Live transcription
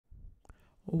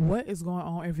What is going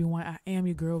on, everyone? I am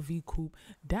your girl InAVeeCoop.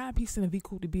 Dime piece in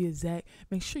InAVeeCoop to be exact.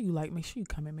 Make sure you like, make sure you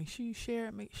comment, make sure you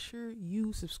share, make sure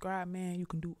you subscribe, man. You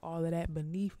can do all of that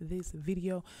beneath this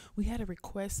video. We had a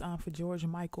request for George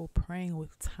Michael, Praying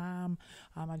with Time.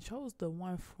 I chose the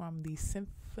one from the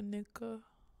Symphonica.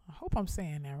 I hope I'm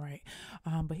saying that right.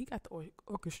 But he got the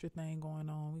orchestra thing going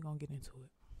on. We're going to get into it.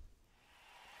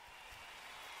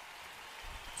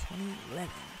 2011.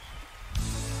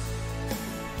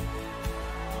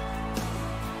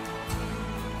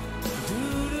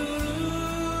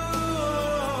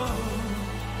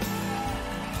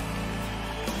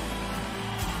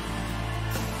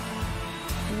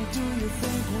 Do you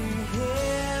think we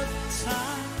have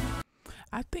time?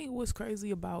 I think what's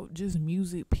crazy about just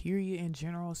music period in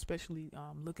general, especially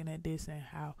looking at this and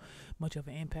how much of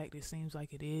an impact it seems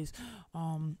like it is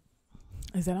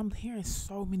that I'm hearing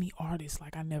so many artists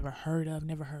like I never heard of,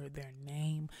 never heard their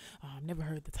name, never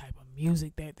heard the type of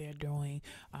music that they're doing.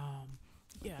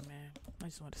 Yeah, man, I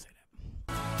just wanted to say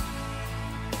that.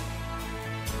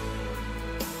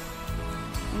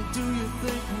 Do you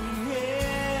think we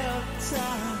have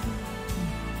time?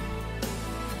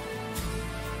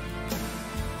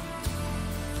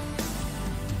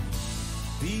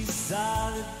 These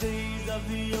are the days of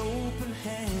the open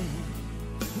hand.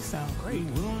 You sound great.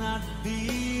 We will not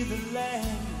be the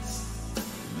last.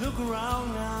 Look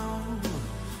around now.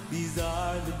 These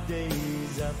are the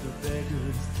days of the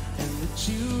beggars and the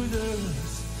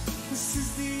choosers. This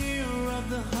is the year of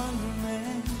the hungry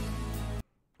man.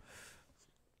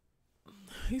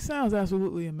 He sounds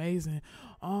absolutely amazing.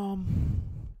 I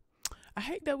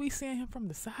hate that we seeing him from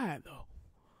the side though.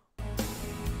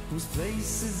 Whose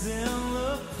place is in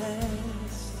the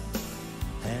past,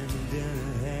 hand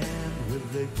in hand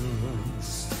with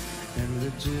ignorance and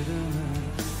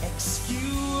legitimate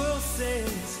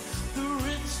excuses. The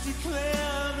rich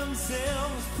declare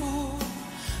themselves poor,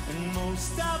 and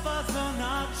most of us are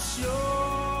not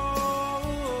sure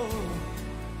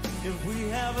if we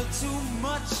have too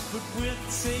much, but we're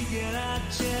taking our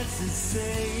chances.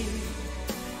 Say,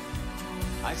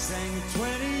 I sang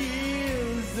 20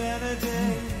 years and a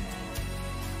day,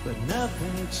 but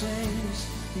nothing changed.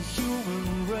 The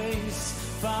human race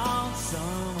found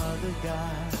some other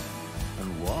guy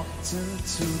and walked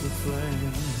into the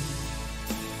flame.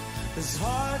 It's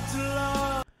hard to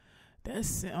love.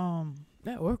 That's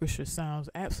that orchestra sounds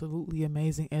absolutely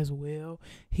amazing as well.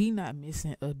 He not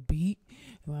missing a beat.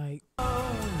 Like,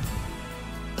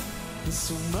 there's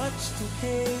so much to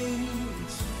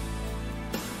hate,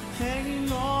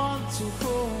 hanging on to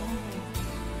hope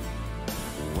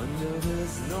when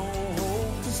there's no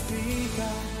hope to speak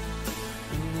of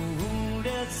in the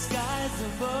wounded skies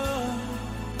above.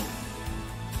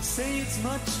 Say it's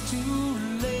much too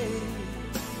late,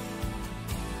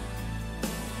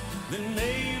 then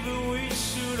maybe we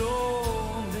should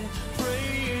all be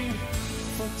praying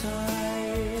for time.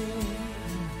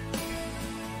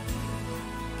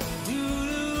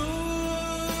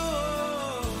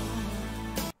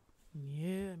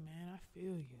 yeah, man, I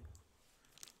feel you.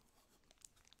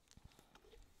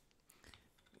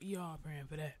 Y'all praying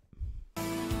for that.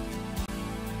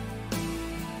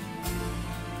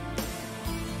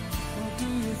 Do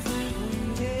you think we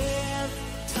have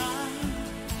time?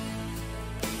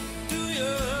 Do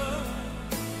you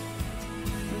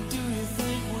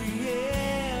think we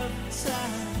have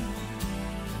time?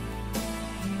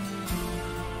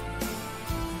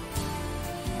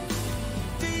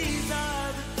 These are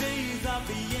the days of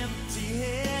the empty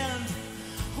hand.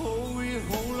 Oh, we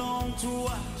hold on to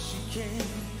what you can.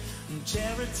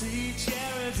 Charity,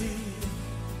 charity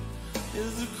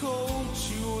is the coat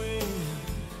you wear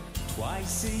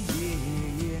twice a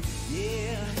year.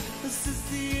 Yeah, this is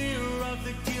the year of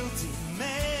the guilty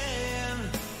man.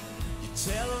 Your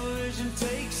television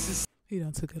takes a He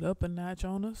done took it up a notch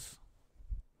on us.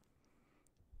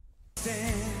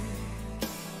 stand,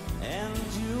 and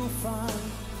you'll find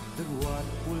that what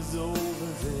was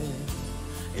over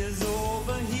there is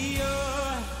over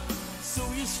here. So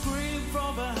you scream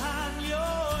from behind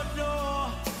your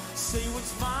door, say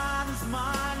what's mine is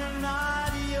mine and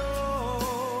not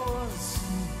yours.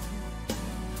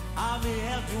 I may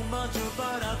have too much,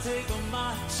 but I'll take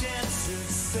my chances.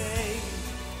 Say,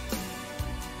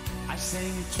 I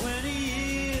sang 20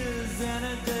 years and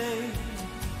a day.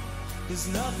 There's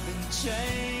nothing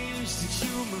changed. The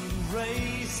human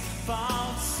race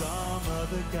found some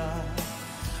other guy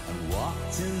and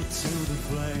walked into the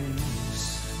flames.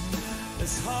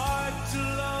 It's hard to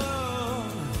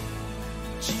love.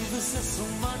 Jesus has so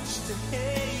much to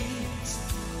hate.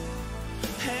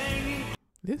 Hanging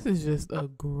This is just a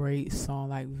great song,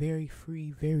 like very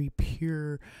free, very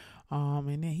pure.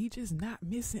 And then he just not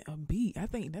missing a beat. I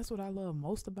think that's what I love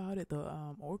most about it. The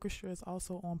orchestra is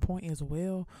also on point as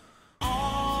well.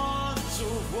 On to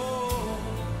war,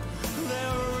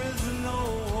 there is no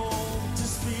hope to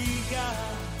speak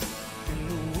out in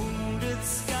the wounded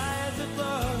skies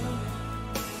above.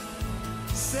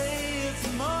 Say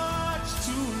it's much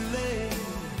too late,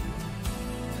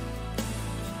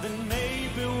 then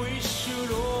maybe we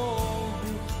should all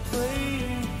be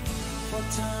praying for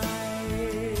time.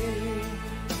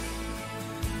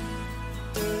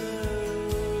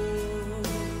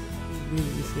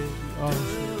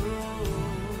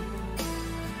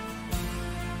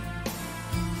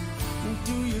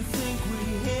 Do you think we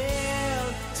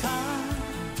have time?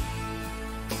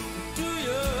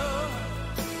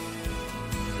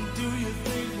 Do you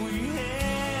think we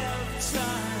have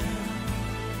time?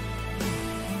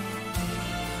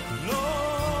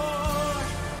 Lord,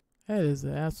 That is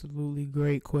an absolutely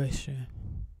great question.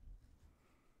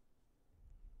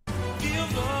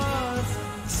 give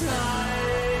us time.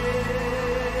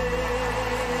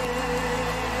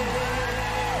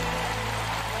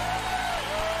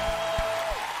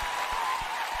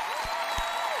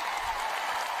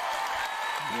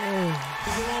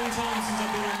 It's a long time since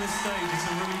I've been on this stage. It's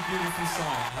a really beautiful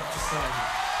song, I have to say.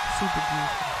 Super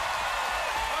beautiful.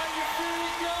 Are you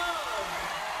feeling good?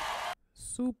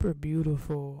 Super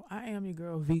beautiful. I am your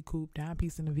girl InAVeeCoop, Dime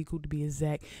Piece in the InAVeeCoop to be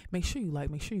exact. Make sure you like,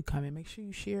 make sure you comment, make sure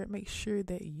you share it, make sure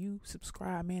that you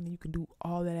subscribe, man, and you can do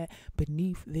all of that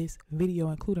beneath this video,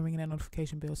 including ringing that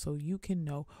notification bell so you can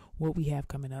know what we have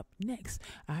coming up next.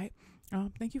 All right.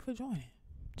 Thank you for joining.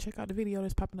 Check out the video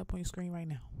that's popping up on your screen right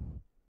now.